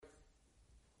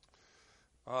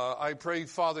I pray,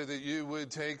 Father, that you would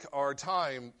take our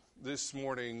time this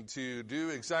morning to do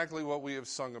exactly what we have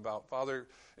sung about. Father,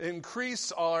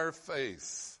 increase our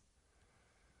faith.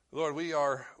 Lord, we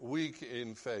are weak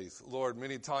in faith. Lord,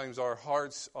 many times our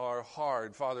hearts are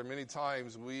hard. Father, many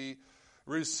times we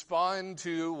respond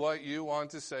to what you want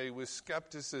to say with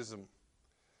skepticism.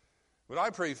 But I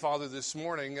pray, Father, this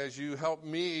morning, as you help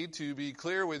me to be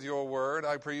clear with your word,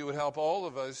 I pray you would help all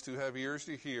of us to have ears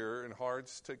to hear and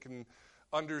hearts to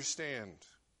understand.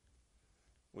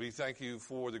 We thank you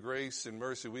for the grace and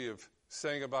mercy we have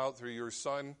sang about through your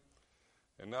Son.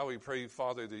 And now we pray,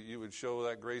 Father, that you would show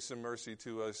that grace and mercy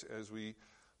to us as we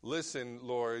listen,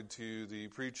 Lord, to the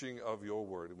preaching of your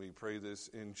word. And we pray this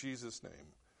in Jesus' name.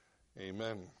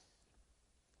 Amen.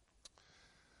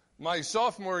 My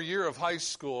sophomore year of high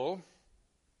school,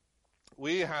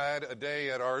 we had a day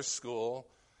at our school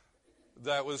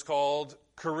that was called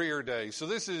Career Day. So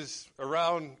this is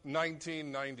around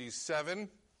 1997.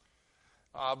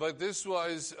 But this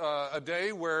was a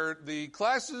day where the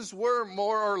classes were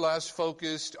more or less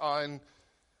focused on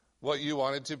what you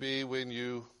wanted to be when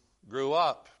you grew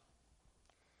up.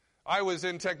 I was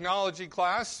in technology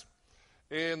class,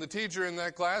 and the teacher in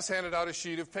that class handed out a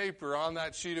sheet of paper. On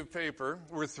that sheet of paper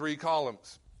were 3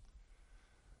 columns.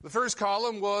 The first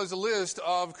column was a list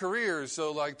of careers,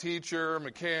 so like teacher,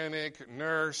 mechanic,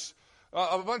 nurse,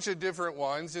 a bunch of different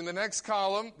ones. And the next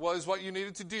column was what you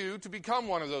needed to do to become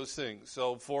one of those things.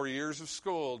 So 4 years of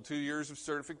school, 2 years of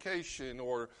certification,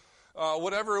 or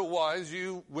whatever it was,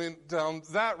 you went down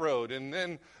that road. And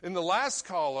then in the last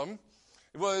column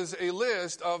was a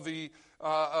list of the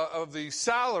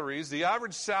salaries, the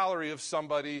average salary of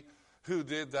somebody who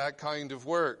did that kind of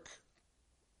work.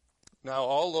 Now,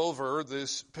 all over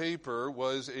this paper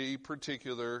was a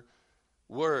particular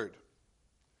word.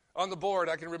 On the board,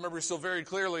 I can remember so very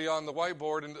clearly on the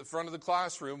whiteboard in the front of the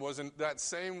classroom was that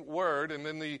same word, and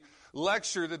then the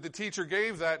lecture that the teacher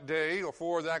gave that day or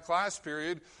for that class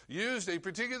period used a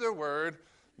particular word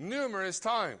numerous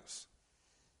times.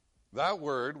 That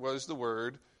word was the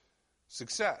word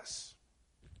success.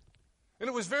 And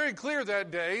it was very clear that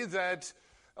day that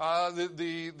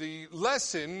the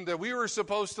lesson that we were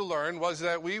supposed to learn was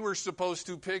that we were supposed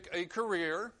to pick a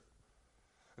career,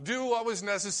 do what was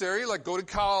necessary, like go to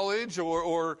college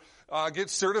or get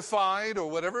certified or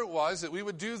whatever it was, that we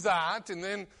would do that, and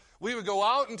then we would go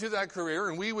out into that career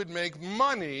and we would make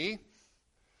money,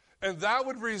 and that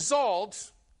would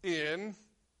result in,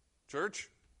 church,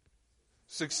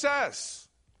 success.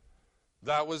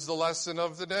 That was the lesson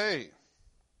of the day.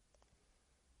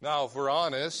 Now, if we're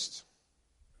honest,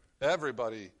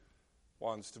 everybody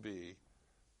wants to be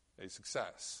a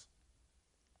success.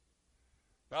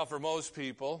 Now, for most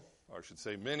people, or I should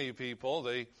say many people,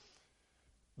 they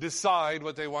decide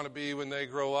what they want to be when they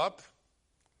grow up,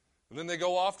 and then they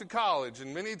go off to college.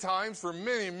 And many times, for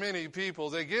many, many people,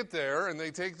 they get there and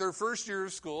they take their first year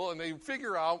of school and they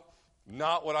figure out,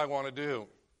 not what I want to do.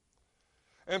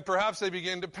 And perhaps they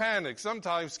begin to panic.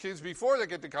 Sometimes kids before they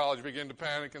get to college begin to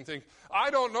panic and think, I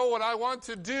don't know what I want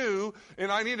to do,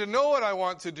 and I need to know what I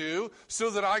want to do so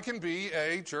that I can be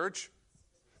a, church,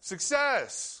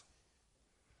 success.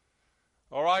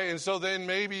 All right, and so then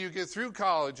maybe you get through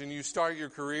college and you start your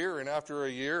career, and after a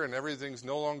year and everything's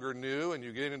no longer new, and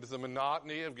you get into the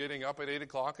monotony of getting up at 8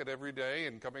 o'clock every day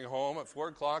and coming home at 4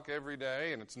 o'clock every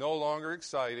day, and it's no longer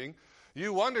exciting.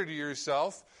 You wonder to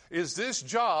yourself, is this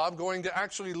job going to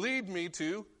actually lead me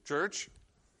to, church,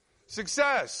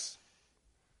 success?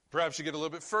 Perhaps you get a little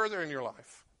bit further in your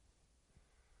life.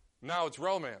 Now it's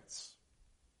romance.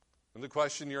 And the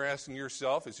question you're asking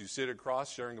yourself as you sit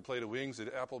across sharing a plate of wings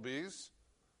at Applebee's,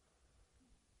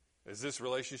 is this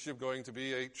relationship going to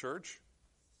be a church?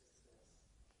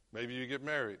 Maybe you get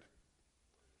married.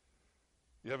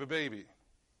 You have a baby.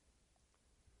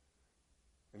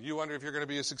 And you wonder if you're going to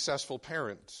be a successful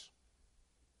parent.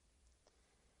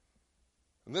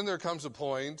 And then there comes a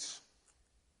point,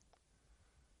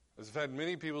 as I've had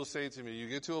many people say to me, you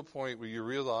get to a point where you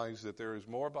realize that there is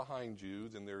more behind you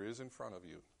than there is in front of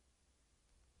you.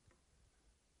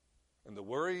 And the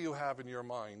worry you have in your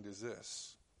mind is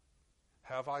this: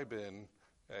 have I been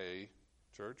a,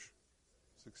 church,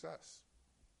 success?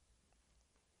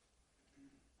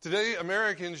 Today,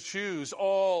 Americans choose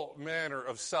all manner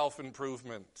of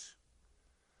self-improvement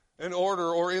in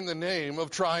order or in the name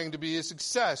of trying to be a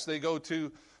success. They go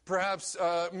to perhaps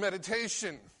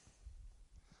meditation,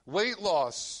 weight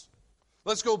loss.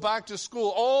 Let's go back to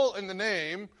school, all in the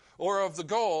name or of the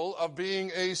goal of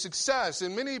being a success.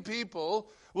 And many people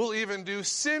will even do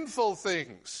sinful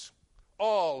things,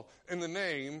 all in the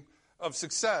name of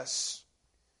success.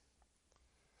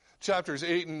 chapters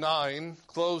 8 and 9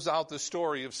 close out the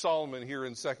story of Solomon here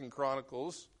in 2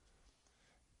 Chronicles.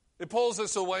 It pulls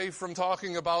us away from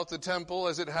talking about the temple,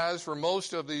 as it has for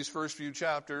most of these first few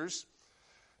chapters,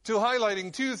 to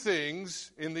highlighting two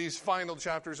things in these final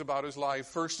chapters about his life.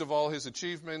 First of all, his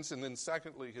achievements, and then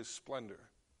secondly, his splendor.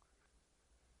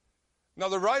 Now,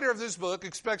 the writer of this book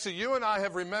expects that you and I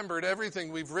have remembered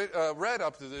everything we've read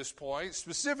up to this point,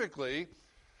 specifically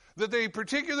that the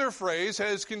particular phrase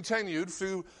has continued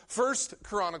through 1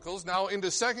 Chronicles, now into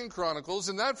 2 Chronicles,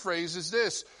 and that phrase is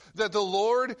this, that the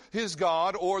Lord his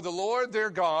God, or the Lord their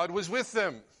God, was with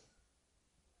them.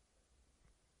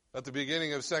 At the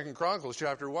beginning of 2 Chronicles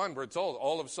chapter 1, we're told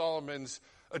all of Solomon's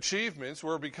achievements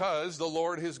were because the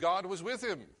Lord his God was with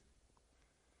him.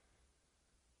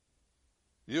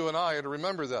 You and I are to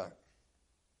remember that.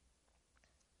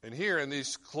 And here in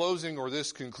this closing or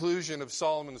this conclusion of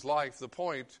Solomon's life, the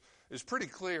point is pretty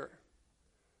clear.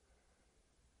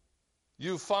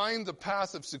 You find the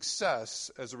path of success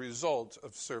as a result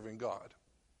of serving God.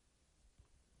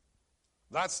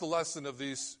 That's the lesson of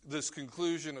this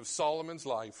conclusion of Solomon's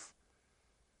life,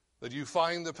 that you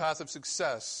find the path of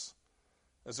success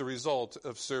as a result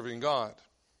of serving God.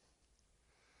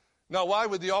 Now, why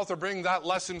would the author bring that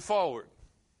lesson forward?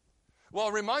 Well,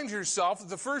 remind yourself that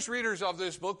the first readers of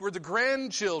this book were the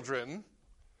grandchildren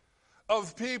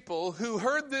of people who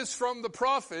heard this from the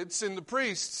prophets and the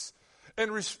priests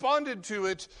and responded to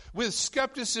it with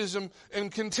skepticism and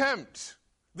contempt.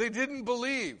 They didn't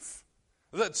believe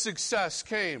that success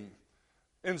came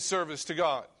in service to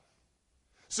God.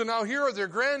 So now here are their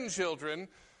grandchildren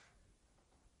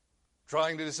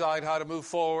trying to decide how to move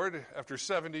forward after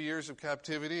 70 years of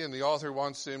captivity, and the author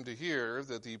wants them to hear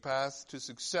that the path to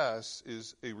success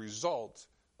is a result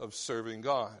of serving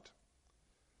God.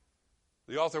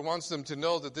 The author wants them to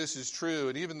know that this is true,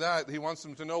 and even that, he wants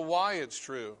them to know why it's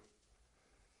true.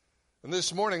 And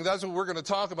this morning, that's what we're going to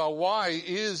talk about. Why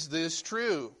is this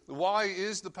true? Why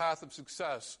is the path of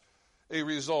success a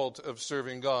result of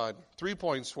serving God? 3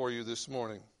 points for you this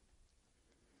morning.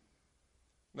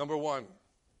 Number one,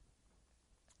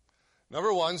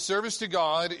 service to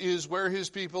God is where his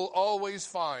people always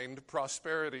find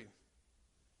prosperity.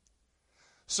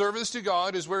 Service to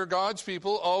God is where God's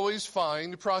people always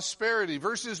find prosperity.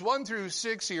 Verses 1 through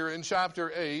 6 here in chapter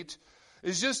 8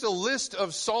 is just a list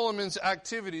of Solomon's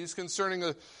activities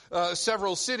concerning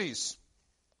several cities.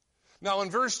 Now in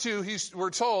verse 2, we're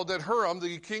told that Hiram,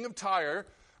 the king of Tyre,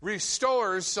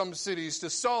 restores some cities to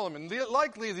Solomon.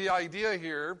 Likely the idea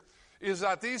here is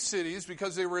that these cities,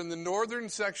 because they were in the northern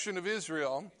section of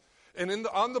Israel and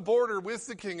on the border with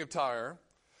the king of Tyre,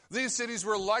 these cities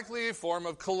were likely a form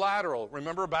of collateral.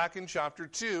 Remember back in chapter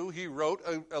 2, he wrote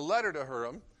a letter to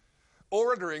Hiram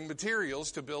ordering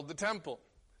materials to build the temple.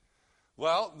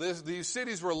 Well, these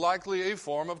cities were likely a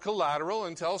form of collateral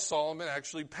until Solomon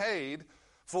actually paid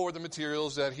for the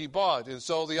materials that he bought. And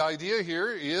so the idea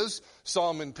here is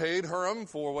Solomon paid Hiram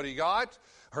for what he got.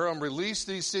 Hiram released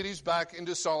these cities back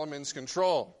into Solomon's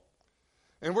control.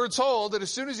 And we're told that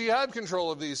as soon as he had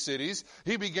control of these cities,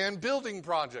 he began building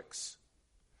projects.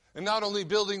 And not only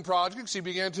building projects, he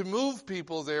began to move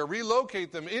people there,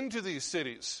 relocate them into these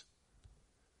cities.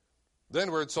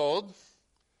 Then we're told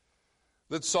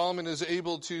that Solomon is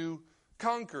able to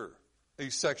conquer a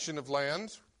section of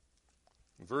land.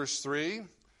 In verse 3,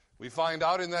 we find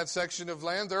out in that section of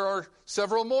land there are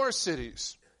several more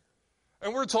cities.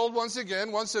 And we're told once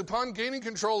again, once upon gaining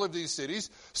control of these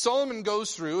cities, Solomon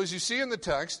goes through, as you see in the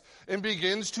text, and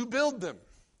begins to build them.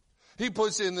 He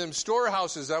puts in them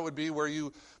storehouses. That would be where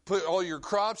you put all your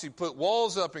crops. He put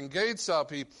walls up and gates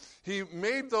up. He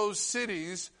made those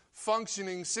cities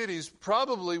functioning cities,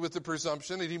 probably with the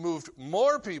presumption that he moved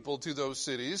more people to those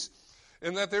cities,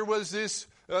 and that there was this,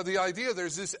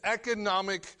 there's this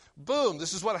economic boom.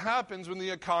 This is what happens when the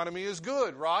economy is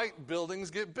good, right? Buildings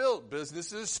get built,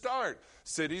 businesses start,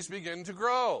 cities begin to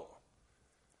grow.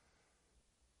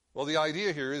 Well, the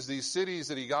idea here is these cities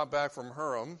that he got back from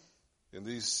Hiram, and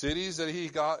these cities that he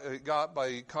got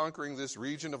by conquering this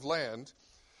region of land,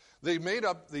 they made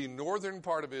up the northern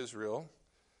part of Israel,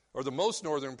 or the most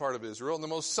northern part of Israel, and the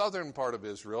most southern part of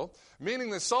Israel, meaning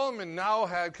that Solomon now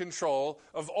had control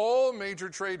of all major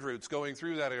trade routes going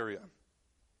through that area.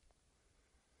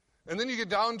 And then you get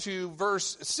down to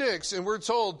verse 6, and we're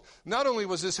told not only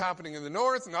was this happening in the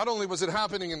north, not only was it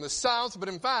happening in the south, but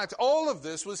in fact, all of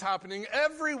this was happening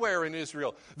everywhere in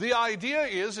Israel. The idea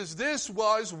is this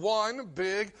was one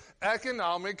big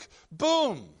economic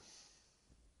boom.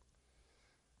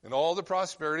 And all the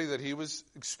prosperity that he was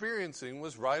experiencing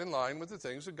was right in line with the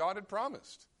things that God had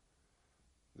promised.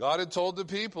 God had told the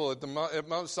people at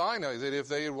Mount Sinai that if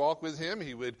they would walk with him,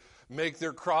 he would make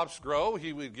their crops grow.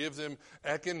 He would give them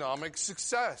economic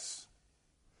success.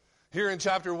 Here in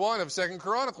chapter 1 of 2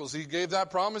 Chronicles, he gave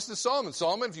that promise to Solomon.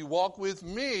 Solomon, if you walk with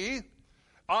me,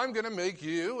 I'm going to make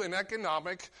you an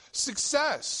economic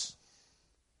success.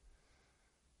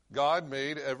 God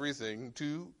made everything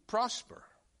to prosper.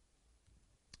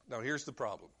 Now here's the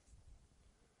problem.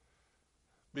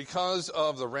 Because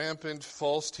of the rampant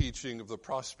false teaching of the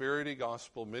prosperity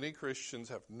gospel, many Christians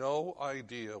have no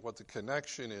idea what the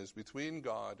connection is between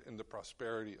God and the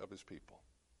prosperity of his people.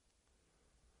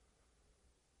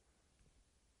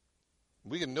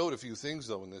 We can note a few things,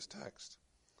 though, in this text.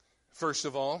 First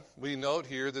of all, we note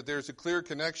here that there's a clear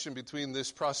connection between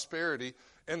this prosperity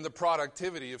and the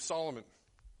productivity of Solomon.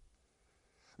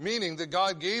 Meaning that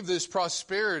God gave this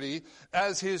prosperity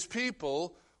as his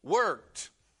people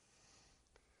worked.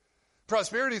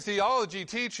 Prosperity theology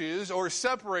teaches or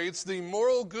separates the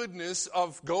moral goodness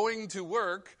of going to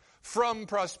work from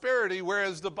prosperity,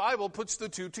 whereas the Bible puts the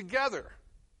two together.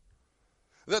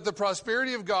 That the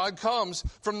prosperity of God comes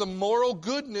from the moral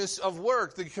goodness of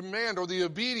work, the command or the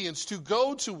obedience to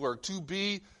go to work, to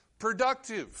be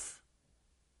productive.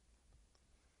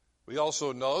 We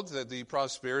also note that the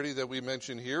prosperity that we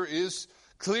mention here is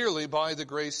clearly by the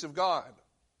grace of God.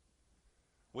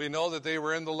 We know that they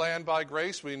were in the land by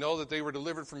grace. We know that they were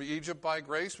delivered from Egypt by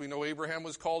grace. We know Abraham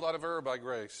was called out of Ur by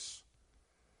grace.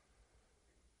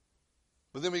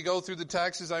 But then we go through the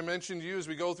text, as I mentioned to you, as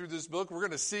we go through this book, we're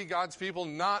going to see God's people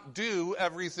not do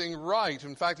everything right.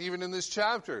 In fact, even in this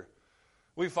chapter,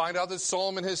 we find out that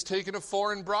Solomon has taken a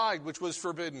foreign bride, which was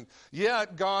forbidden.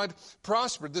 Yet God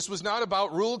prospered. This was not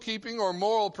about rule keeping or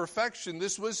moral perfection.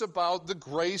 This was about the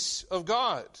grace of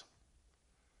God.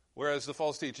 Whereas the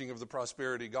false teaching of the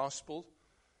prosperity gospel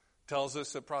tells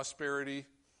us that prosperity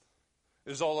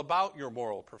is all about your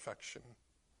moral perfection.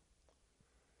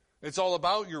 It's all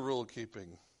about your rule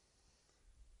keeping.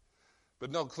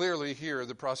 But no, clearly here,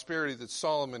 the prosperity that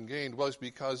Solomon gained was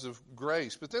because of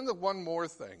grace. But then the one more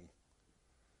thing.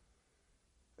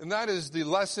 And that is the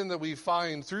lesson that we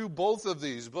find through both of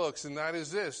these books, and that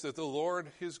is this, that the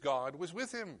Lord, his God, was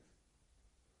with him.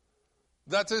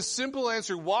 That's a simple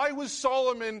answer. Why was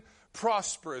Solomon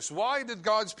prosperous? Why did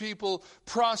God's people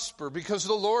prosper? Because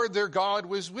the Lord, their God,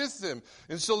 was with them.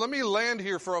 And so let me land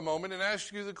here for a moment and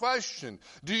ask you the question.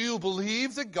 Do you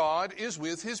believe that God is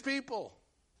with his people?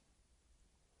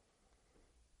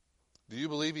 Do you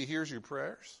believe he hears your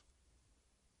prayers?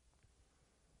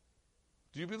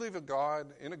 Do you believe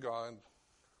in a God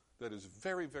that is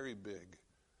very, very big,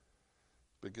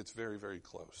 but gets very, very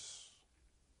close?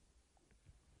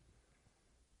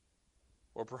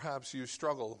 Or perhaps you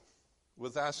struggle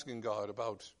with asking God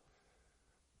about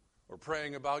or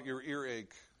praying about your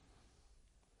earache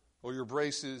or your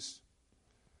braces,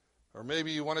 or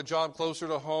maybe you want a job closer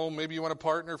to home, maybe you want a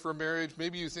partner for marriage,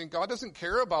 maybe you think God doesn't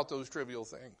care about those trivial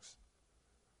things.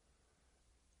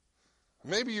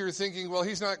 Maybe you're thinking, well,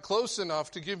 he's not close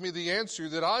enough to give me the answer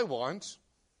that I want.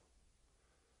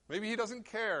 Maybe he doesn't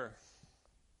care.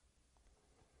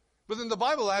 But then the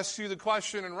Bible asks you the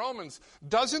question in Romans,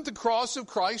 doesn't the cross of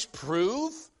Christ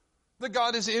prove that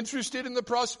God is interested in the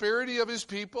prosperity of his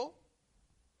people?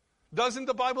 Doesn't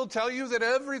the Bible tell you that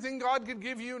everything God could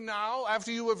give you now,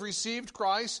 after you have received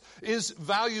Christ, is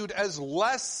valued as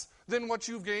less than what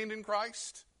you've gained in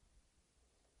Christ?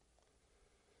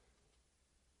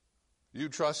 You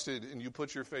trusted and you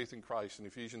put your faith in Christ, and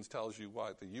Ephesians tells you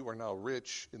what? That you are now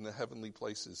rich in the heavenly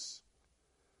places.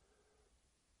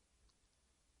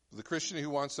 The Christian who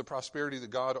wants the prosperity that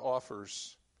God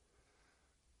offers,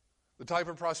 the type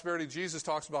of prosperity Jesus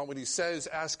talks about when he says,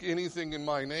 ask anything in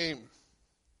my name,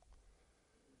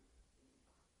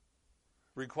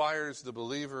 requires the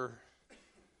believer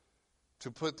to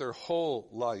put their whole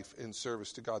life in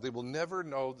service to God. They will never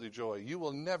know the joy. You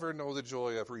will never know the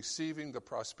joy of receiving the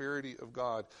prosperity of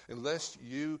God unless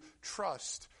you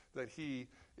trust that he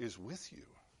is with you.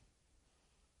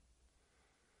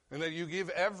 And that you give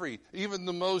even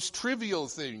the most trivial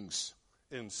things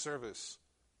in service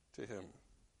to him.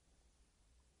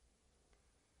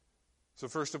 So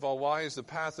first of all, why is the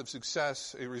path of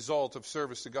success a result of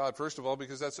service to God? First of all,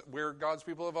 because that's where God's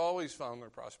people have always found their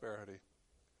prosperity.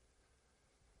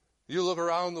 You look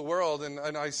around the world, and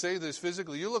I say this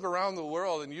physically, you look around the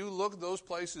world and you look at those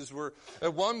places where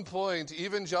at one point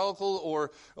evangelical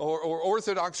or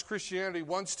Orthodox Christianity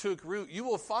once took root, you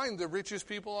will find the richest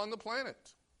people on the planet.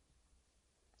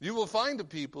 You will find the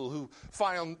people who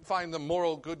find the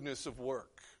moral goodness of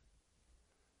work.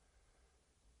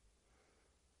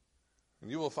 And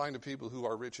you will find the people who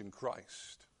are rich in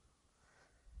Christ.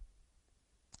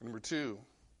 Number two,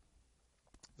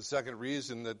 the second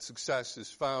reason that success is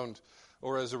found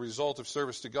or as a result of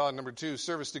service to God. Number two,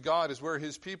 service to God is where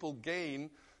his people gain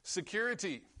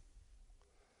security.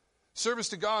 Service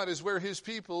to God is where his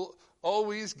people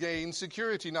always gain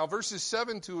security. Now, verses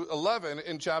 7 to 11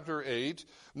 in chapter 8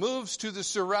 moves to the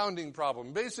surrounding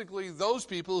problem. Basically, those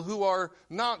people who are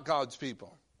not God's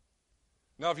people.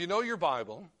 Now, if you know your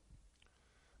Bible,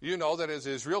 you know that as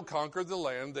Israel conquered the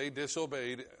land, they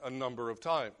disobeyed a number of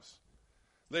times.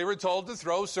 They were told to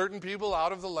throw certain people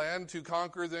out of the land, to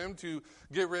conquer them, to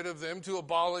get rid of them, to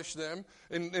abolish them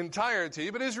in entirety.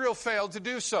 But Israel failed to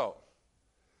do so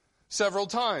several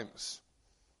times.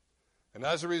 And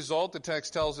as a result, the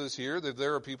text tells us here that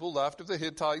there are people left of the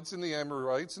Hittites and the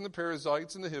Amorites and the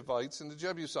Perizzites and the Hivites and the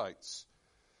Jebusites.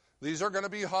 These are going to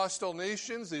be hostile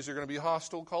nations. These are going to be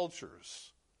hostile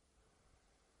cultures.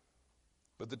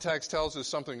 But the text tells us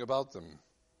something about them.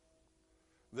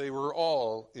 They were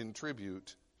all in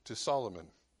tribute to Solomon.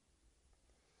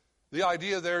 The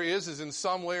idea there is in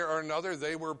some way or another,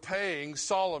 they were paying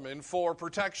Solomon for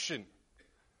protection.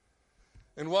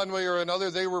 In one way or another,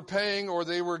 they were paying or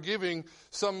they were giving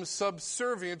some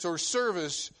subservience or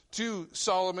service to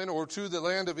Solomon or to the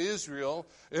land of Israel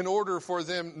in order for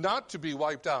them not to be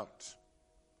wiped out.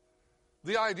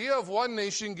 The idea of one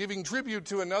nation giving tribute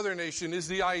to another nation is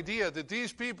the idea that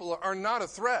these people are not a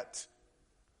threat.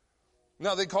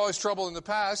 Now, they caused trouble in the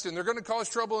past, and they're going to cause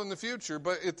trouble in the future,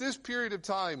 but at this period of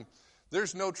time,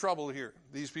 there's no trouble here.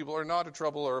 These people are not a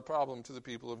trouble or a problem to the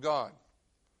people of God.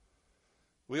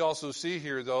 We also see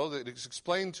here, though, that it's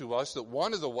explained to us that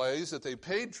one of the ways that they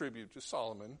paid tribute to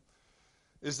Solomon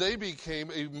is they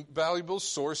became a valuable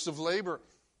source of labor.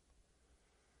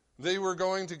 They were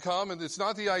going to come, and it's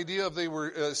not the idea of they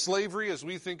were slavery as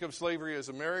we think of slavery as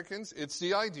Americans. It's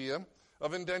the idea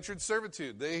of indentured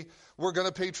servitude. They were going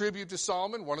to pay tribute to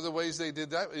Solomon. One of the ways they did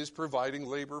that is providing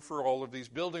labor for all of these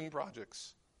building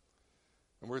projects.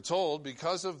 And we're told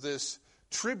because of this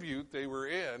tribute they were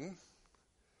in,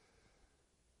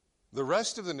 the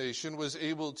rest of the nation was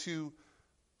able to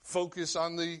focus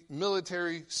on the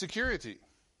military security.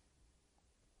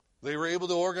 They were able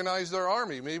to organize their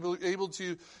army, able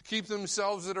to keep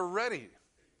themselves at a ready.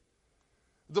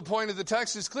 The point of the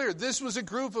text is clear. This was a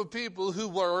group of people who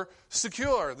were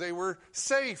secure. They were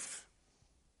safe.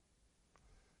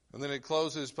 And then it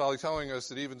closes by telling us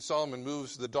that even Solomon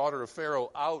moves the daughter of Pharaoh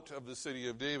out of the city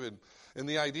of David. And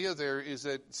the idea there is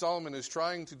that Solomon is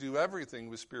trying to do everything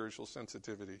with spiritual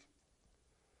sensitivity.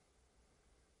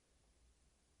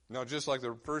 Now, just like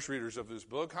the first readers of this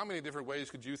book, how many different ways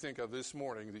could you think of this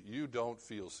morning that you don't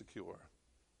feel secure?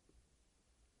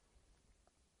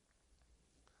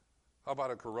 How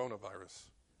about a coronavirus?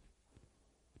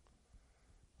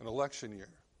 An election year?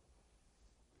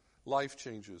 Life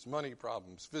changes, money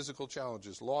problems, physical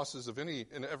challenges, losses of any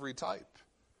and every type.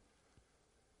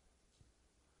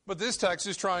 But this text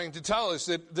is trying to tell us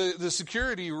that the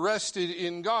security rested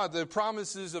in God. The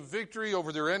promises of victory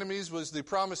over their enemies was the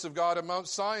promise of God at Mount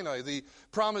Sinai. The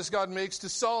promise God makes to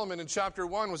Solomon in chapter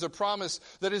 1 was a promise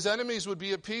that his enemies would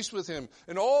be at peace with him.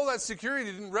 And all that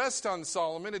security didn't rest on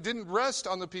Solomon. It didn't rest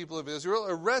on the people of Israel.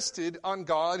 It rested on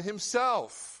God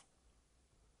himself.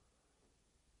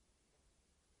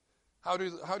 How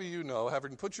do you know,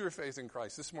 having put your faith in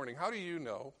Christ this morning, how do you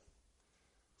know,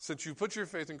 since you put your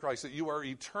faith in Christ, that you are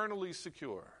eternally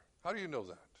secure? How do you know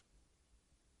that?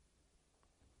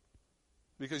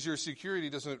 Because your security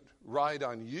doesn't ride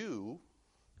on you.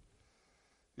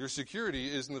 Your security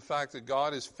is in the fact that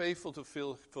God is faithful to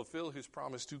fulfill his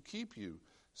promise to keep you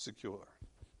secure.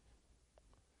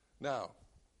 Now,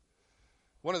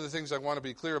 one of the things I want to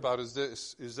be clear about is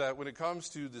this, is that when it comes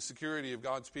to the security of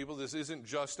God's people, this isn't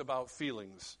just about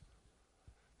feelings.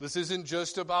 This isn't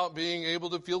just about being able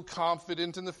to feel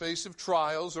confident in the face of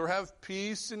trials or have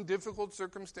peace in difficult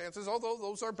circumstances, although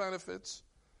those are benefits.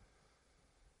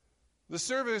 The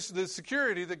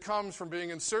security that comes from being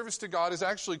in service to God is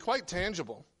actually quite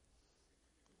tangible.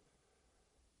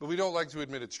 But we don't like to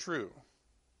admit it's true.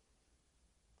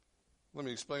 Let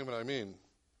me explain what I mean.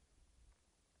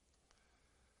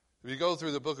 If you go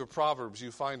through the book of Proverbs,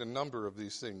 you find a number of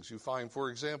these things. You find,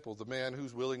 for example, the man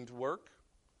who's willing to work,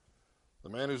 the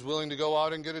man who's willing to go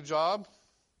out and get a job.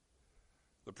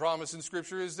 The promise in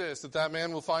Scripture is this, that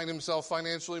man will find himself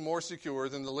financially more secure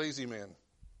than the lazy man.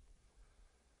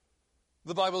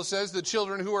 The Bible says that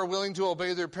children who are willing to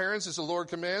obey their parents as the Lord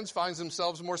commands finds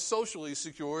themselves more socially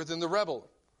secure than the rebel.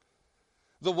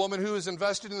 The woman who is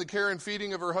invested in the care and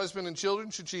feeding of her husband and children,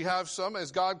 should she have some,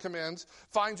 as God commands,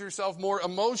 finds herself more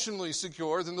emotionally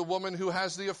secure than the woman who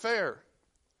has the affair.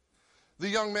 The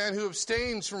young man who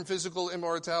abstains from physical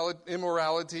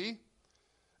immorality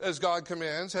as God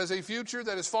commands, has a future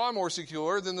that is far more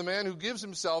secure than the man who gives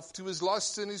himself to his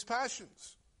lusts and his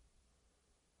passions.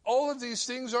 All of these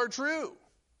things are true.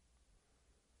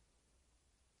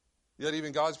 Yet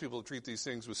even God's people treat these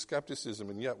things with skepticism,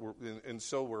 and yet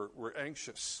we're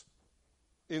anxious,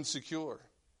 insecure,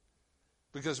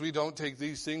 because we don't take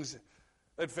these things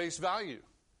at face value.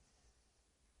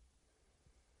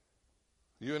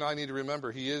 You and I need to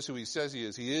remember He is who He says He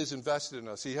is. He is invested in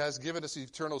us. He has given us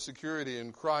eternal security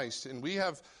in Christ. And we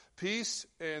have peace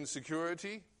and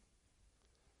security,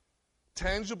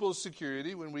 tangible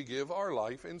security, when we give our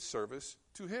life in service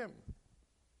to Him.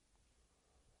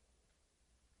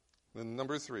 Then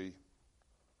number three,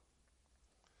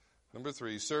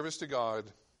 service to God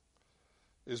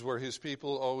is where His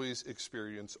people always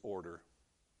experience order.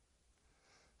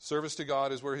 Service to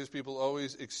God is where His people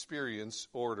always experience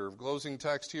order. Closing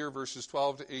text here, verses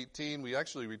 12 to 18, we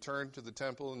actually return to the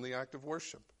temple in the act of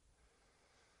worship.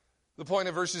 The point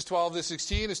of verses 12 to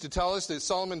 16 is to tell us that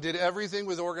Solomon did everything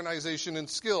with organization and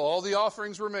skill. All the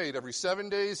offerings were made every 7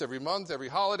 days, every month, every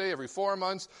holiday, every 4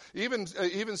 months, even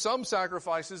some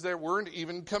sacrifices that weren't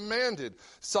even commanded.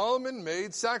 Solomon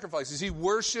made sacrifices. He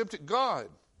worshiped God.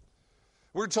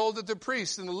 We're told that the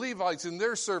priests and the Levites and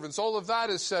their servants, all of that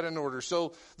is set in order.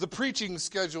 So the preaching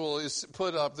schedule is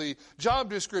put up. The job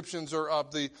descriptions are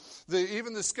up.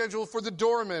 Even the schedule for the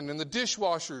doormen and the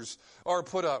dishwashers are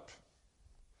put up.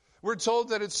 We're told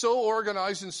that it's so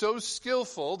organized and so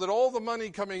skillful that all the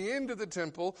money coming into the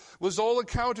temple was all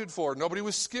accounted for. Nobody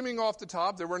was skimming off the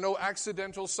top. There were no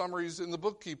accidental summaries in the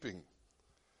bookkeeping.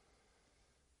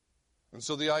 And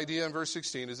so the idea in verse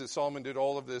 16 is that Solomon did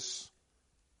all of this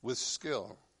with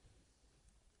skill.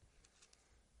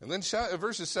 And then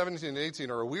verses 17 and 18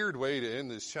 are a weird way to end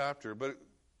this chapter, but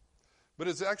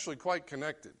it's actually quite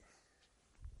connected.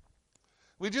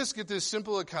 We just get this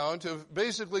simple account of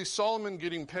basically Solomon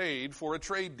getting paid for a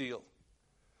trade deal.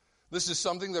 This is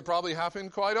something that probably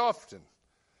happened quite often.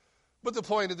 But the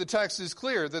point of the text is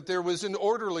clear, that there was an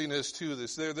orderliness to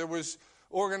this. There was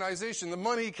organization. The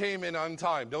money came in on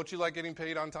time. Don't you like getting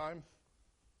paid on time?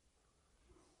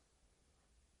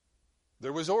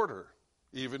 There was order,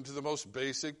 even to the most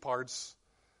basic parts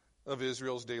of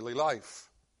Israel's daily life.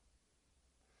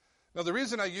 Now, the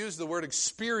reason I use the word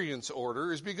experience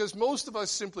order is because most of us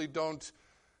simply don't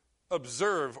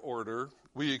observe order,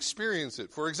 we experience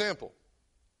it. For example,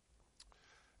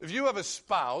 if you have a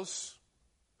spouse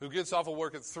who gets off of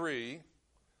work at 3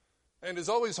 and is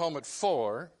always home at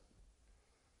 4,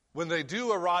 when they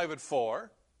do arrive at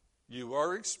 4, you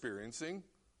are experiencing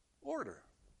order.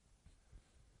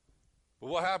 But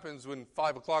what happens when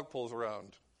 5 o'clock pulls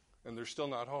around and they're still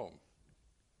not home?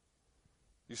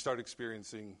 You start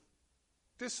experiencing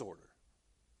disorder.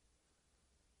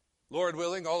 Lord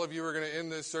willing, all of you are going to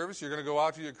end this service. You're going to go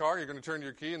out to your car. You're going to turn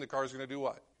your key, and the car is going to do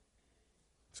what?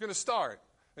 It's going to start,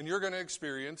 and you're going to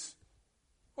experience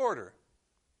order.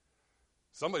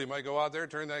 Somebody might go out there,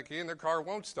 turn that key, and their car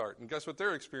won't start. And guess what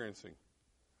they're experiencing?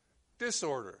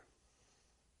 Disorder.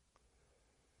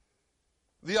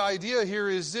 The idea here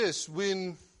is this: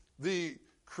 when the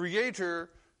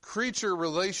creator-creature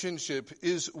relationship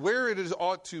is where it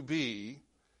ought to be,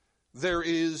 there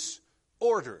is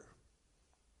order.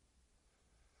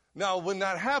 Now, when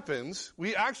that happens,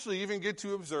 we actually even get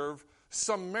to observe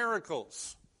some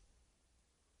miracles.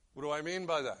 What do I mean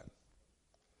by that?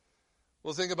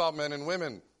 Well, think about men and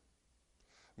women.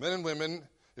 Men and women,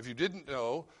 if you didn't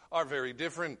know, are very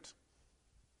different.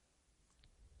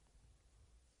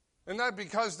 And not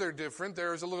because they're different,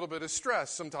 there's a little bit of stress,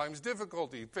 sometimes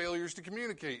difficulty, failures to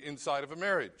communicate inside of a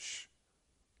marriage.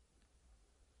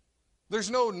 There's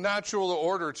no natural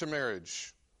order to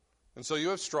marriage. And so you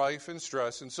have strife and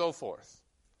stress and so forth.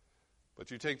 But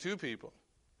you take two people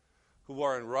who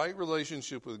are in right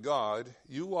relationship with God,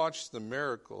 you watch the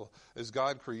miracle as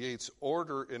God creates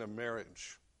order in a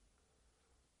marriage.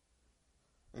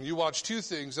 And you watch two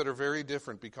things that are very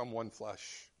different become one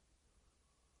flesh.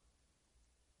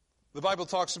 The Bible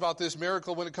talks about this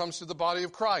miracle when it comes to the body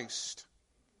of Christ.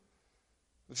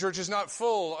 The church is not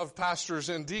full of pastors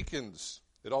and deacons.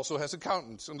 It also has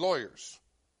accountants and lawyers.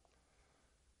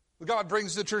 God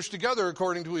brings the church together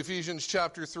according to Ephesians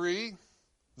chapter 3.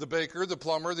 The baker, the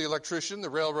plumber, the electrician, the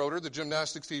railroader, the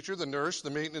gymnastics teacher, the nurse, the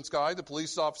maintenance guy, the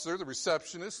police officer, the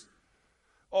receptionist,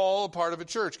 all a part of a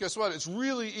church. Guess what? It's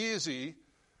really easy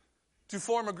to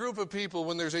form a group of people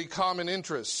when there's a common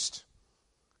interest.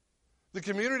 The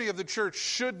community of the church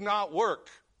should not work.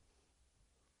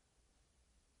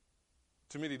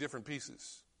 Too many different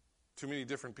pieces. Too many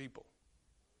different people.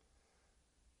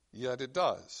 Yet it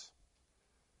does.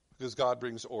 Because God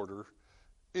brings order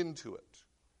into it.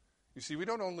 You see, we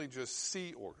don't only just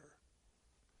see order,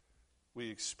 we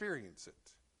experience it.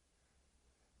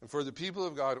 And for the people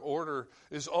of God, order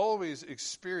is always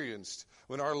experienced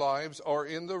when our lives are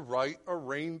in the right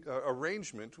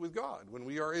arrangement with God, when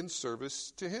we are in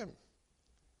service to Him.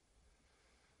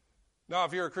 Now,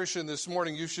 if you're a Christian this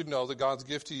morning, you should know that God's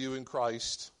gift to you in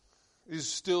Christ is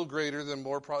still greater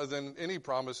than any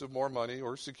promise of more money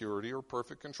or security or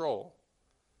perfect control.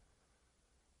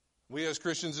 We as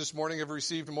Christians this morning have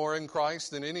received more in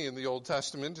Christ than any in the Old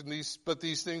Testament, but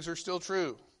these things are still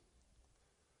true.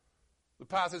 The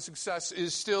path of success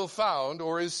is still found,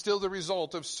 or is still the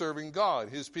result of serving God.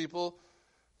 His people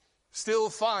still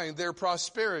find their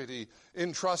prosperity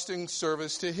in trusting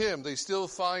service to Him. They still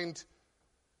find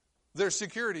their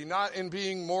security not in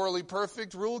being morally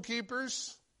perfect rule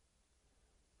keepers,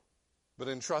 but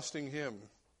in trusting Him.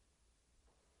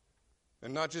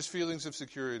 And not just feelings of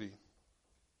security,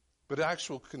 but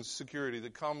actual security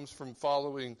that comes from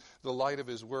following the light of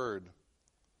His Word.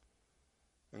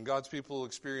 And God's people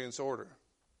experience order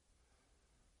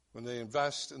when they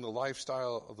invest in the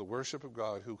lifestyle of the worship of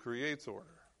God who creates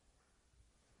order.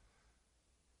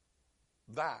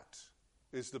 That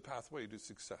is the pathway to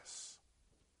success.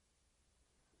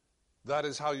 That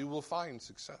is how you will find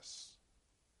success.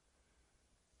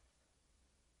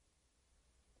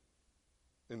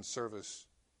 In service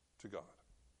to God.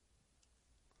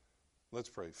 Let's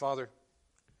pray. Father,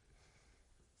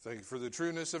 thank you for the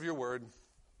trueness of your word.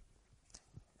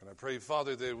 And I pray,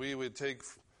 Father, that we would take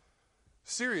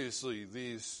seriously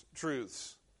these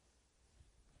truths.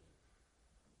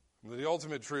 The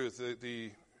ultimate truth that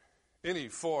any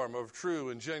form of true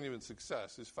and genuine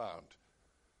success is found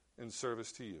in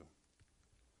service to you.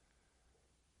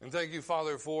 And thank you,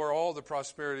 Father, for all the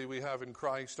prosperity we have in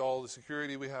Christ, all the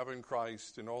security we have in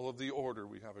Christ, and all of the order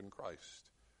we have in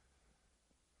Christ.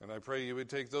 And I pray you would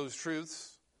take those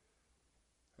truths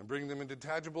and bring them into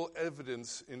tangible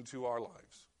evidence into our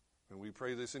lives. And we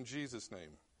pray this in Jesus'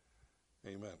 name.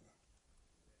 Amen.